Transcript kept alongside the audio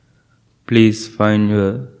Please find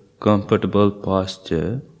your comfortable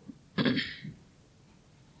posture.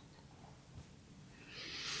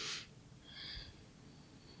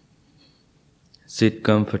 Sit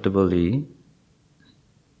comfortably.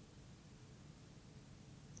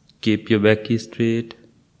 Keep your back straight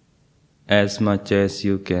as much as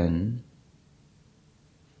you can.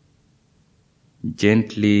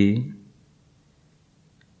 Gently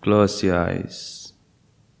close your eyes.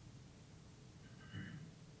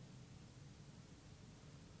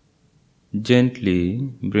 Gently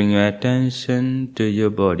bring your attention to your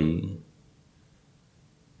body.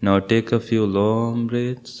 Now take a few long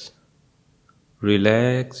breaths.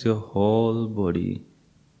 Relax your whole body.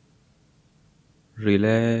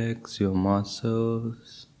 Relax your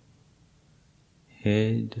muscles,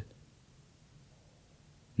 head,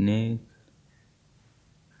 neck,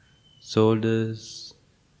 shoulders,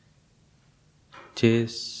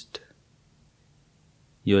 chest,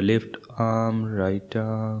 your left arm, right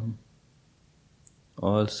arm,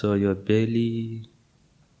 also your belly,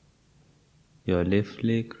 your left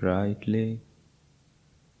leg, right leg,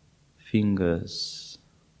 fingers.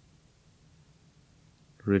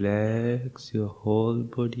 Relax your whole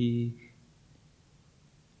body.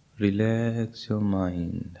 Relax your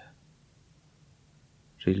mind.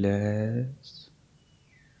 Relax,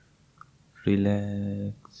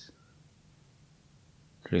 relax,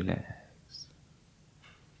 relax.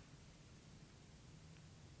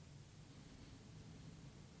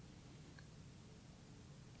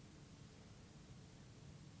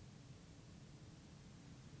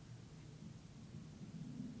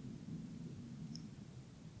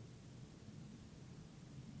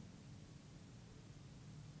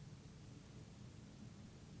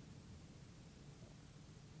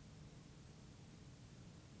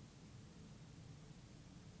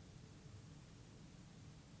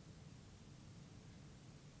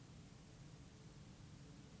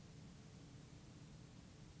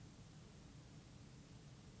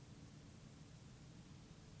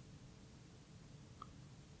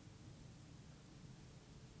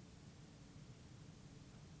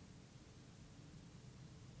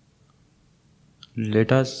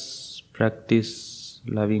 Let us practice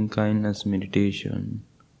loving kindness meditation.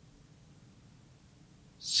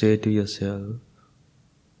 Say to yourself,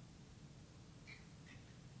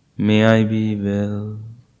 may I be well,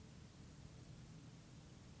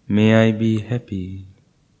 may I be happy,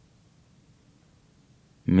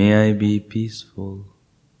 may I be peaceful,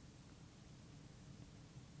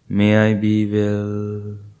 may I be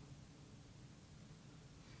well,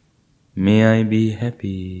 may I be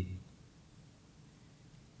happy,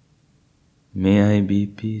 may I be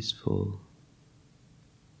peaceful.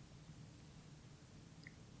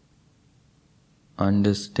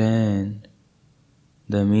 Understand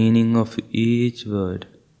the meaning of each word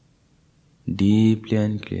deeply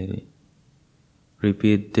and clearly.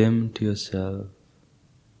 Repeat them to yourself.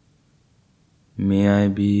 May I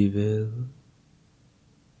be well.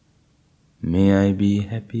 May I be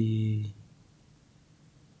happy.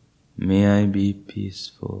 May I be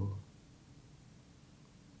peaceful.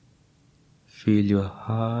 Feel your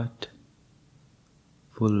heart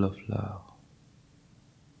full of love.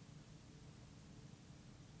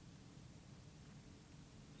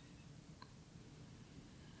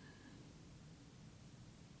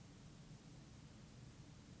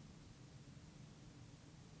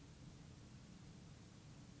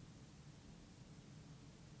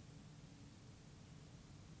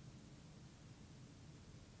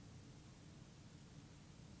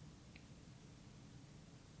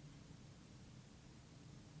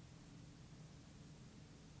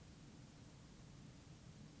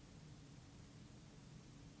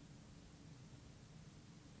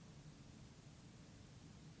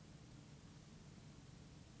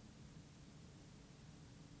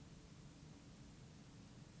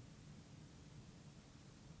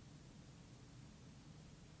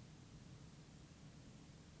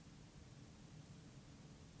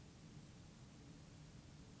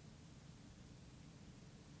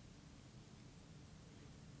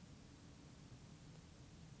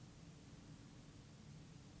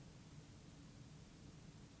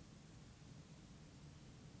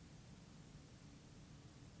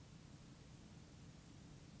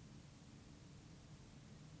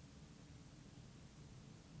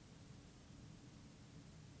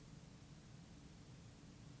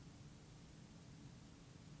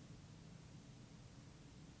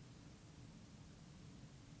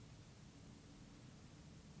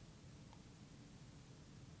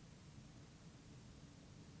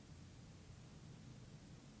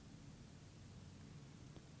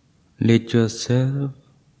 Let yourself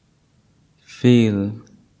feel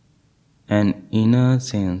an inner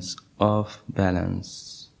sense of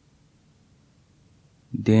balance.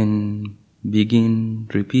 Then begin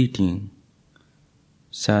repeating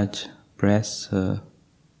such prayer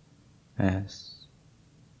as,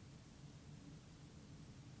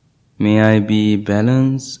 may I be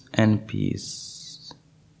balance and peace.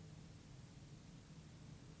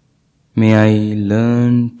 May I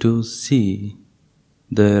learn to see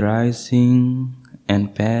the rising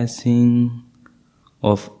and passing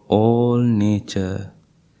of all nature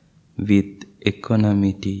with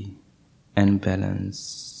equanimity and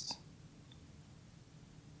balance.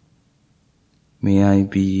 May I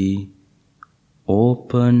be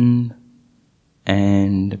open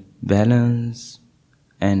and balanced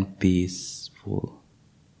and peaceful.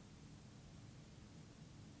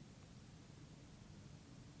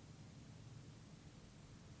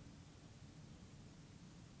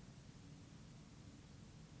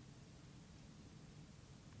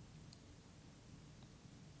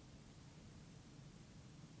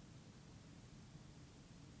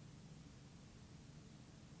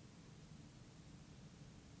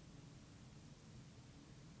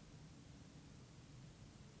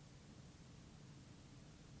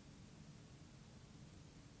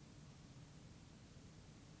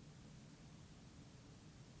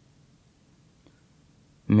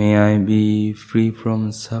 May I be free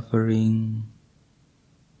from suffering,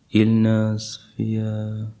 illness,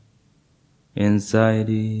 fear,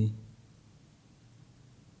 anxiety,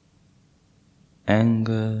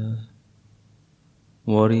 anger,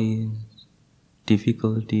 worries,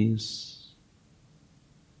 difficulties.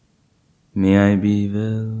 May I be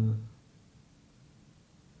well.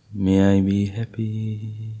 May I be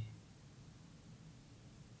happy.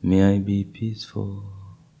 May I be peaceful.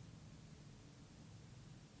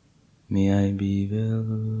 May I be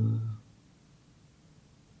well.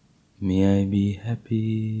 May I be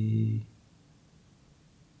happy.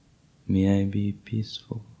 May I be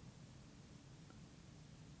peaceful.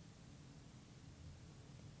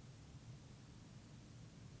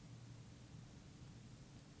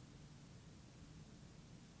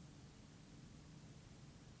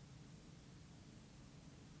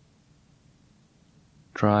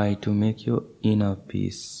 Try to make your inner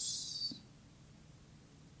peace.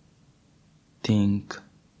 Think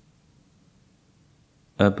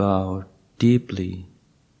about deeply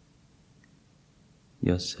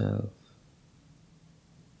yourself.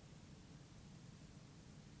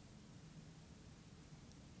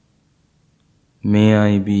 May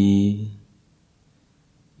I be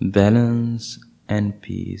balance and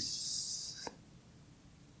peace.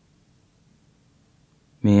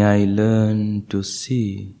 May I learn to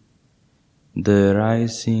see the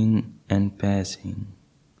rising and passing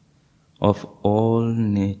of all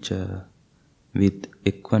nature with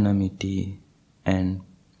equanimity and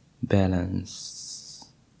balance.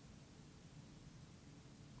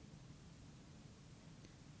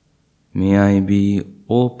 May I be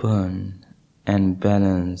open and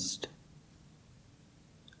balanced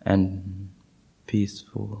and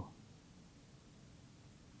peaceful.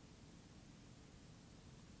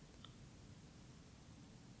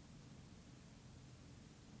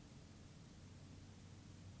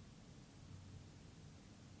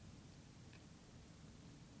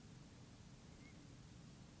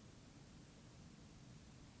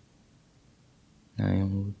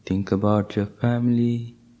 Now think about your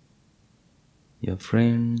family, your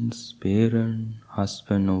friends, parents,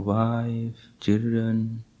 husband or wife,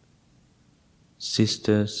 children,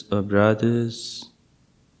 sisters or brothers,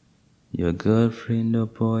 your girlfriend or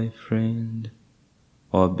boyfriend,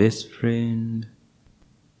 or best friend.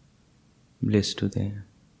 Bless to them.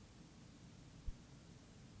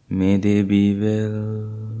 May they be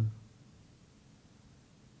well.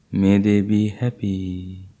 May they be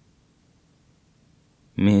happy.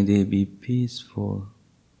 May they be peaceful.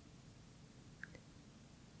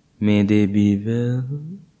 May they be well.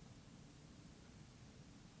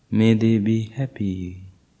 May they be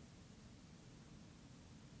happy.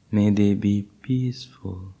 May they be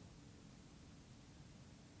peaceful.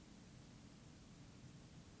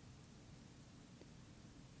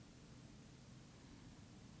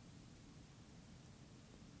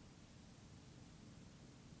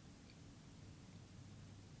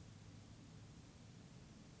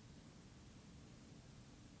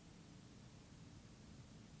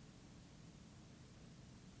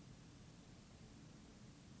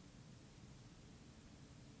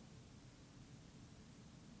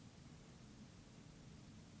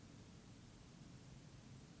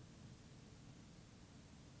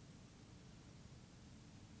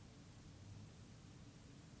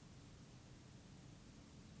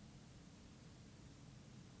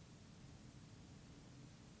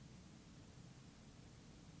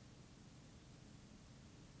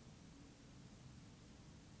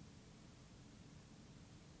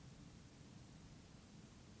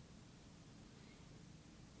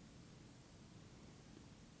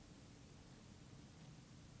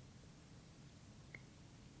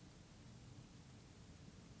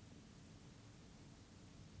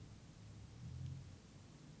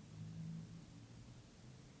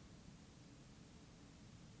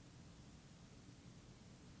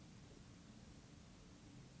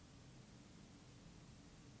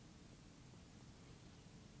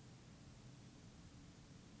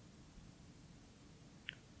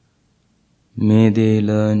 May they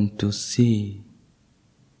learn to see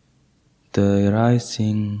the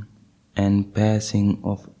rising and passing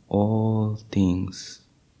of all things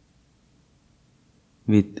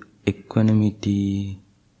with equanimity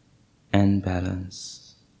and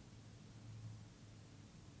balance.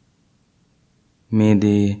 May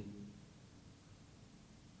they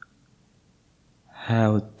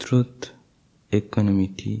have truth,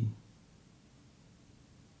 equanimity.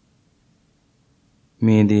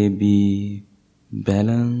 May they be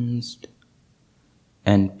balanced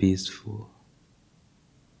and peaceful.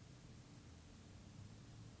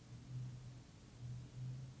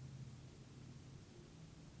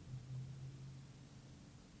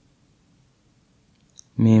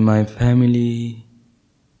 May my family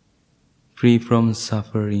free from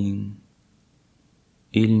suffering,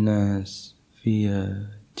 illness,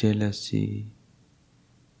 fear, jealousy,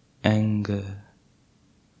 anger,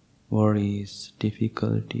 worries,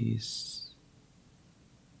 difficulties.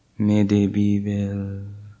 May they be well.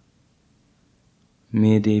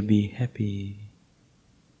 May they be happy.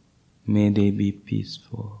 May they be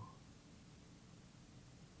peaceful.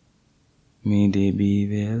 May they be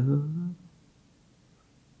well.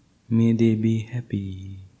 May they be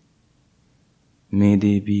happy. May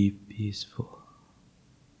they be peaceful.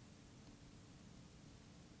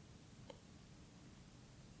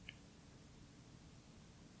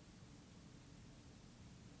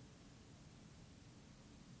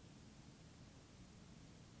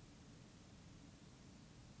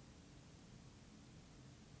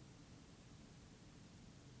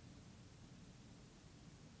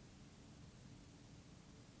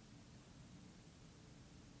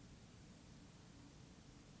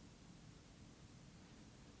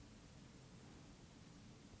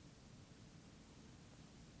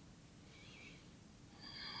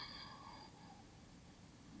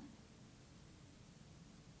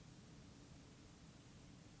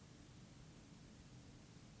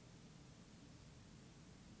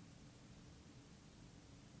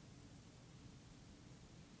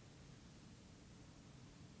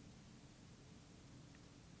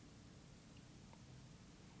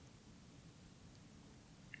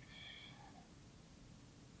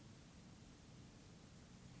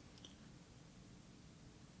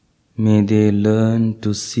 May they learn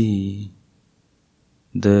to see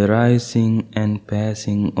the rising and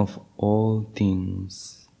passing of all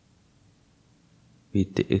things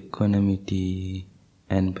with equanimity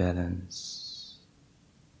and balance.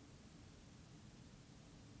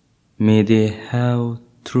 May they have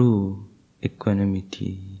true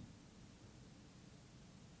equanimity.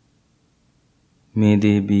 May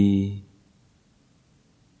they be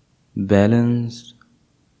balanced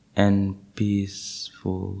and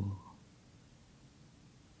peaceful.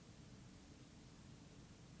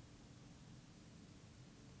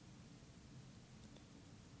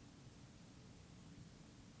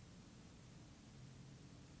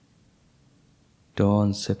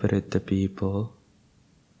 Don't separate the people,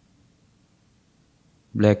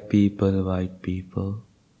 black people, white people,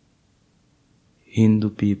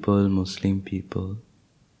 Hindu people, Muslim people,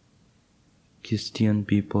 Christian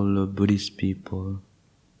people or Buddhist people.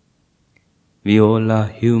 We all are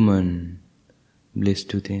human, blessed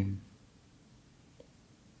to them.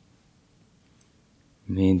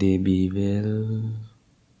 May they be well,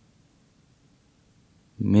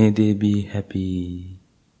 may they be happy,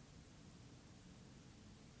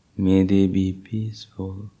 may they be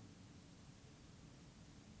peaceful,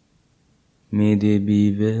 may they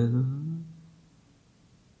be well,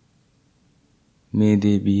 may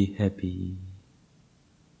they be happy,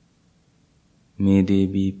 may they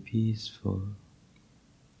be peaceful.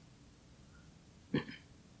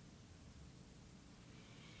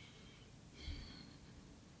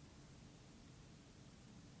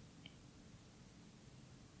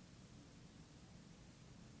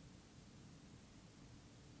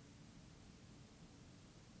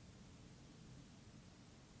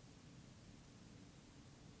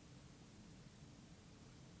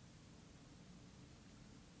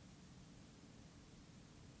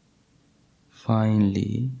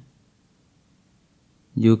 Finally,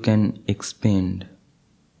 you can expand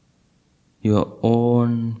your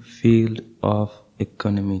own field of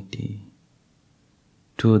equanimity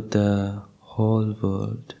to the whole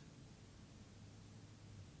world.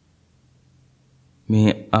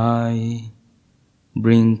 May I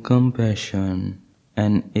bring compassion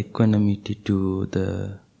and equanimity to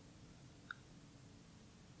the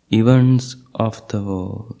events of the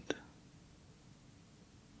world.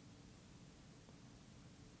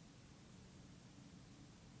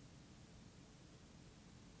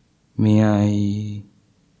 May I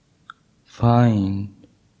find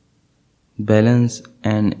balance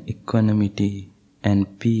and equanimity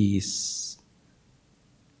and peace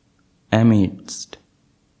amidst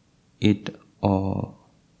it all.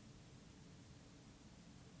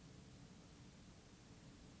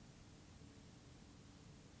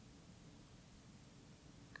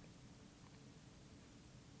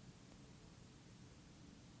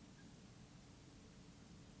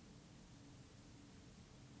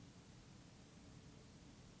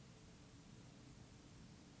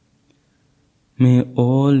 May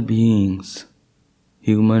all beings,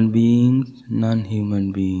 human beings,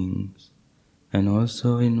 non-human beings, and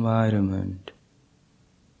also environment,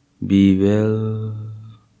 be well,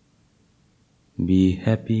 be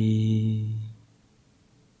happy,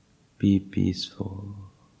 be peaceful.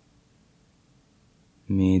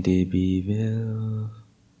 May they be well,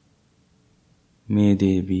 may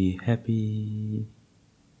they be happy,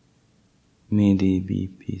 may they be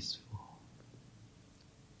peaceful.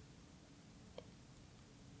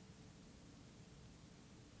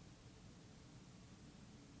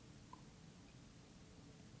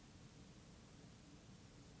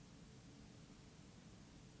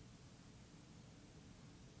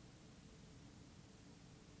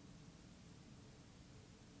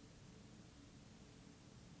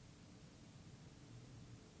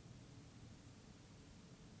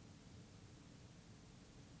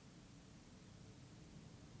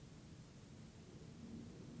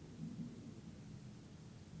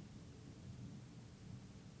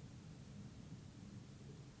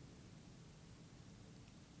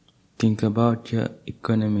 Think about your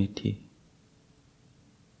equanimity,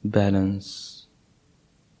 balance.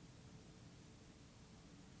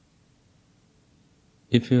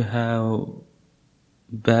 If you have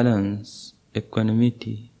balance,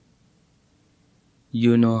 equanimity,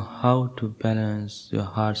 you know how to balance your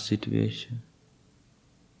heart situation.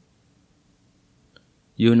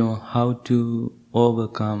 You know how to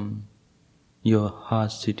overcome your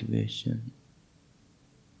heart situation.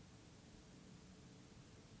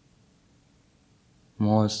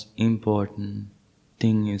 Most important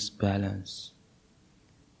thing is balance.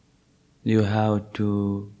 You have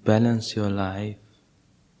to balance your life.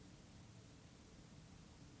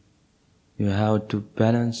 You have to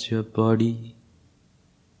balance your body.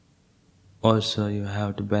 Also, you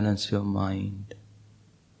have to balance your mind.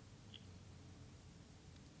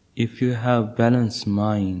 If you have balanced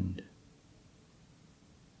mind,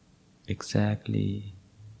 exactly,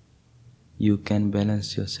 you can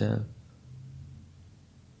balance yourself.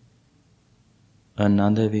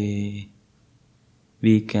 Another way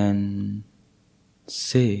we can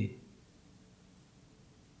say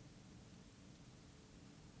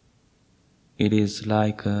it is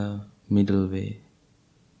like a middle way.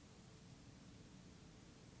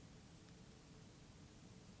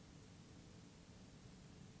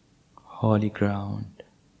 Holy ground.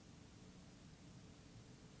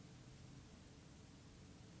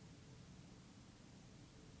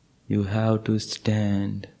 You have to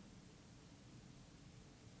stand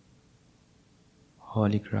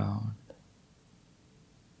holy ground.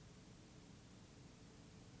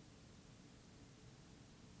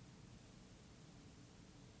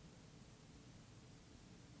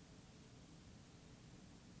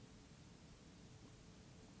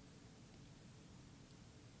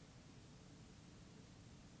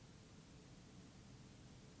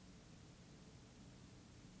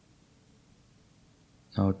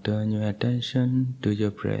 Now turn your attention to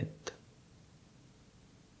your breath.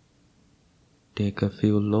 Take a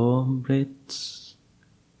few long breaths.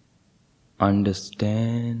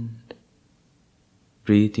 Understand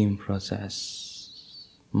breathing process.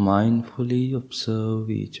 Mindfully observe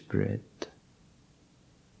each breath.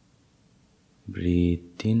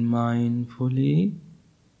 Breathe in mindfully.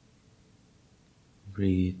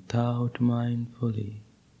 Breathe out mindfully.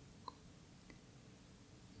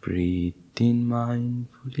 Breathe in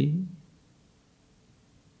mindfully.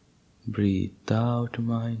 Breathe out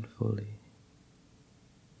mindfully.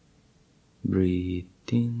 Breathe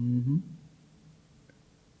in.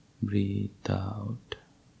 Breathe out.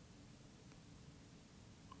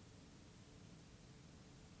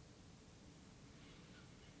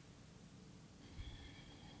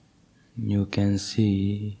 You can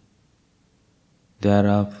see there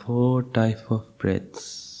are 4 types of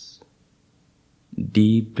breaths.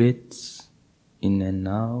 Deep breaths, in and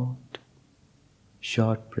out.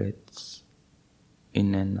 Short breaths,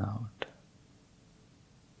 in and out.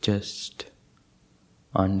 Just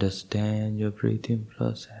understand your breathing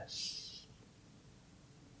process.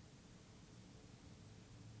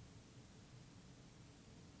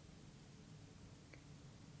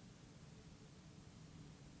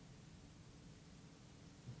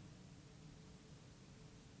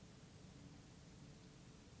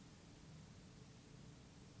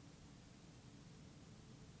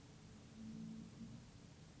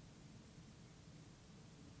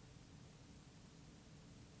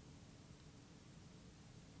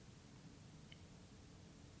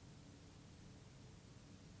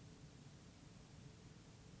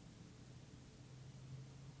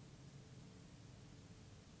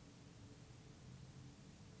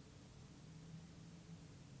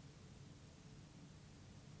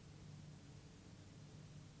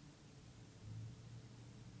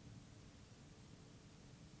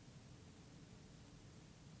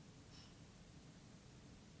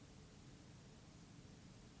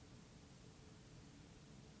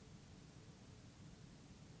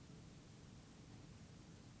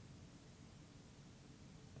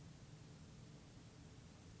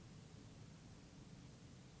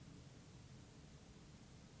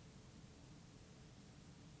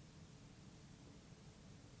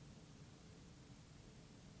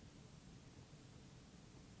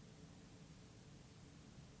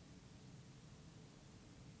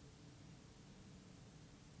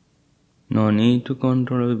 No need to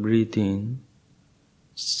control your breathing.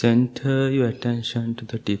 Center your attention to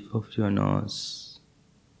the tip of your nose.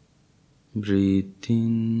 Breathe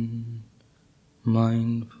in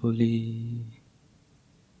mindfully.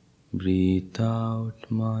 Breathe out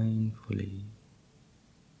mindfully.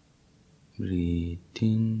 Breathe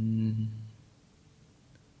in.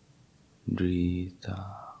 Breathe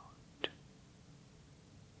out.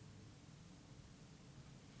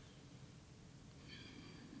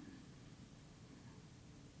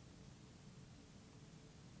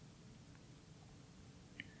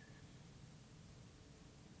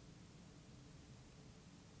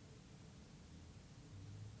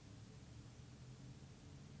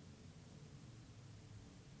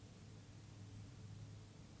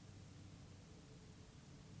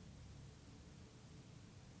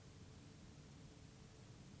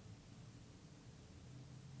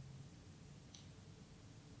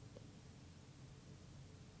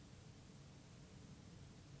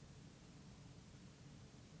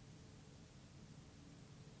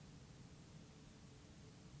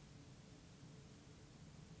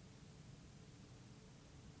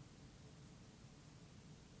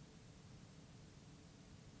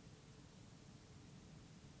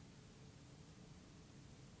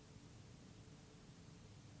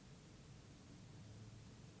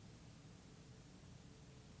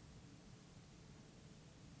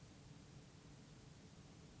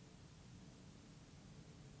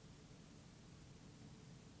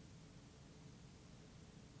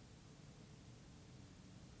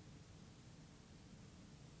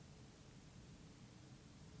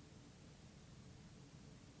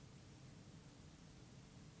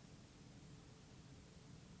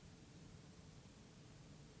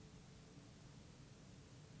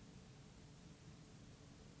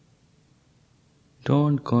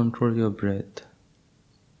 Don't control your breath.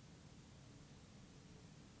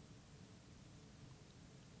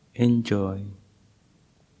 Enjoy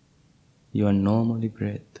your normal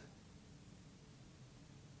breath.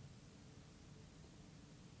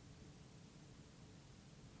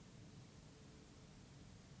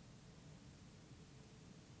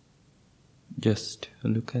 Just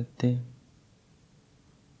look at them.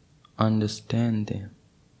 Understand them.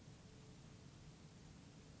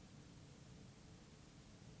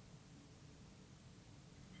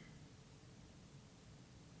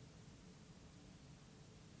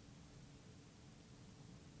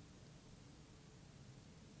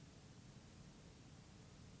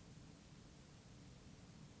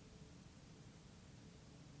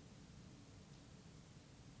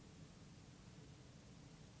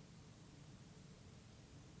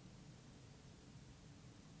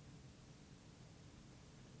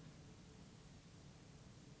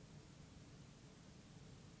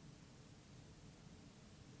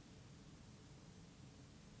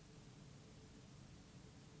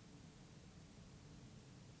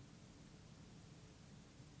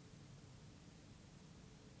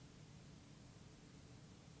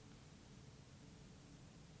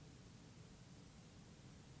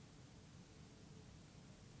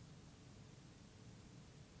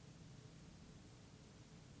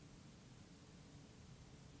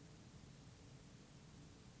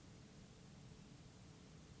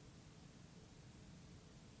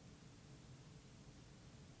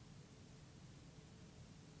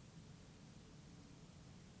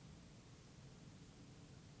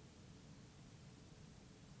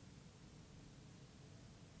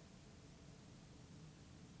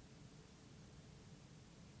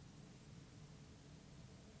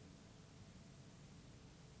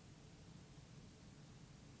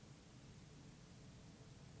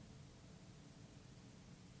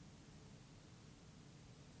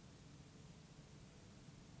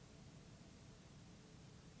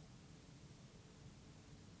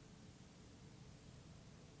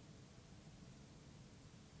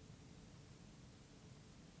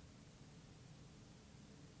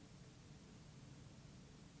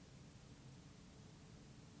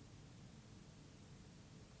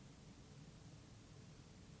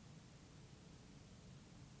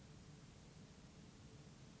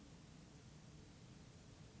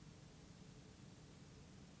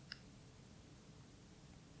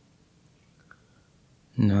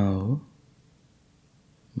 Now,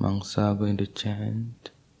 monks are going to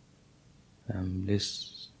chant and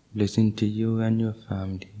blessing to you and your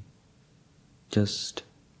family. Just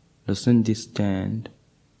listen this chant,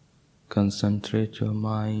 concentrate your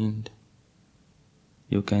mind.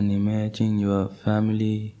 You can imagine your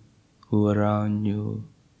family who are around you.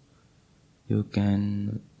 You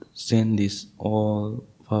can send this all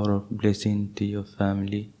power of blessing to your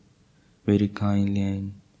family very kindly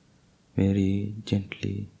and very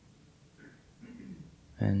gently.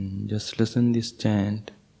 and just listen this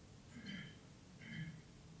chant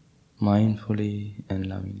mindfully and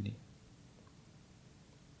lovingly.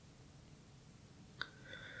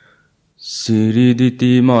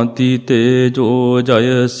 Siriditi mati tejo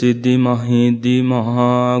jaya siddhi mahidi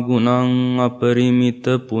mahagunang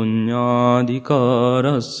aparimita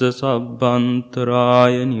punyadikarassa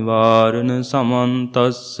sabbantārāya nivarana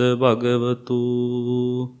samantassa bhagavatu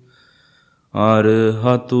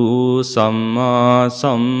arhatu samma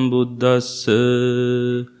sambuddhassa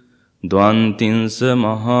dvantinsa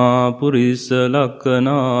mahapurisa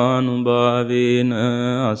lakkhānānubhāvena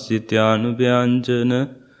asityanubhyanjana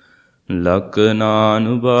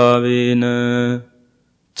Lakkhānānubhāvena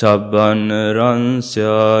Chabbanna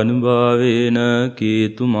ransyanubhāvena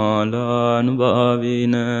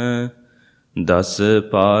Ketumālānubhāvena Dasa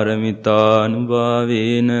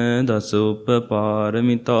pāramitānubhāvena Dasa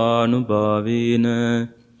upapāramitānubhāvena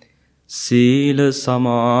Sīla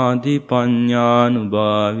samādhi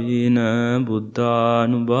paññānubhāvena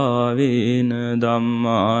Buddhānubhāvena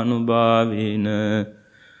Dhammānubhāvena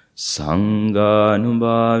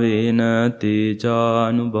Sanghanubhavena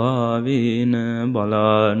tejanubhavena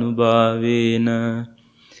balanubhavena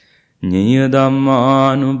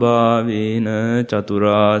Niyadhammanubhavena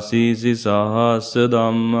chaturasisi sahasa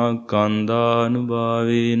dhamma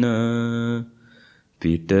kandanubhavena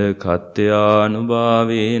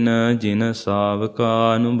Pitakhatyanubhavena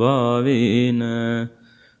jinasavakanubhavena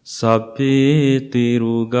Sabbheti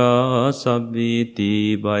ruga,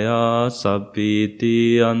 sabbheti bhaya,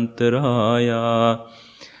 sabbheti antarāya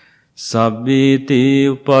Sabbheti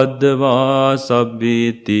upaddava,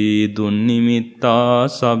 sabbheti dunnimitta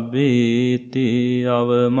Sabbheti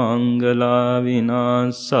avamangala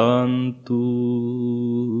vinasantu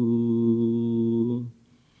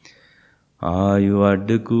Āyu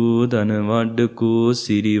vaddhaku, dhana vaddhaku,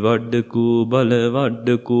 siri vaddhaku, bala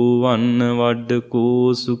vaddhaku, vanna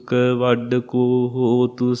vaddhaku, sukha vaddhaku,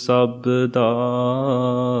 hotu sabbada.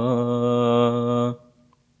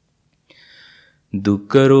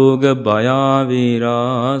 Dukkha roga bhaya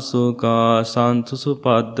vira, sukha santu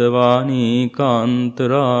supaddavani,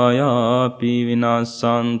 kantarāya pi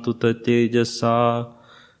vinasantu tatejasa.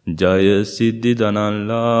 Jaya siddhi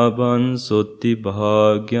dhanallabhan sotti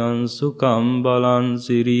bhagyan sukham balan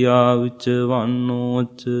siriya ucca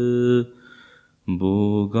vannoca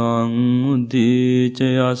bhogang uddhica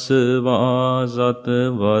yasva sata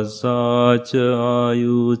vasaca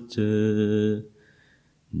ayuca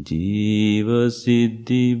jiva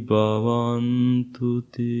siddhi bhavantu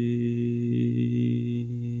te.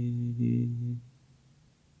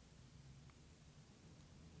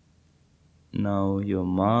 Now your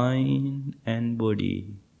mind and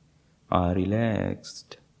body are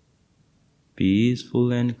relaxed,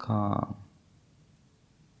 peaceful and calm.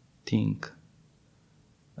 Think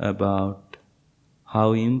about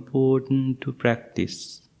how important to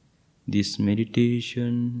practice this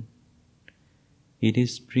meditation. It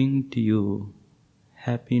is bring to you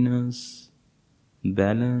happiness,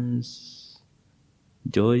 balance,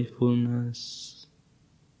 joyfulness,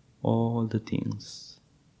 all the things.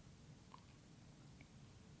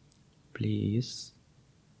 Please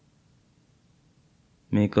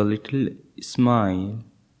make a little smile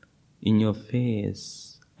in your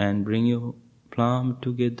face and bring your palm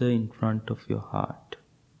together in front of your heart.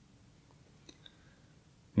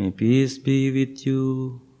 May peace be with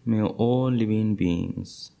you. May all living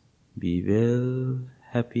beings be well,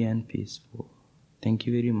 happy and peaceful. Thank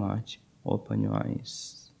you very much. Open your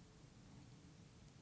eyes.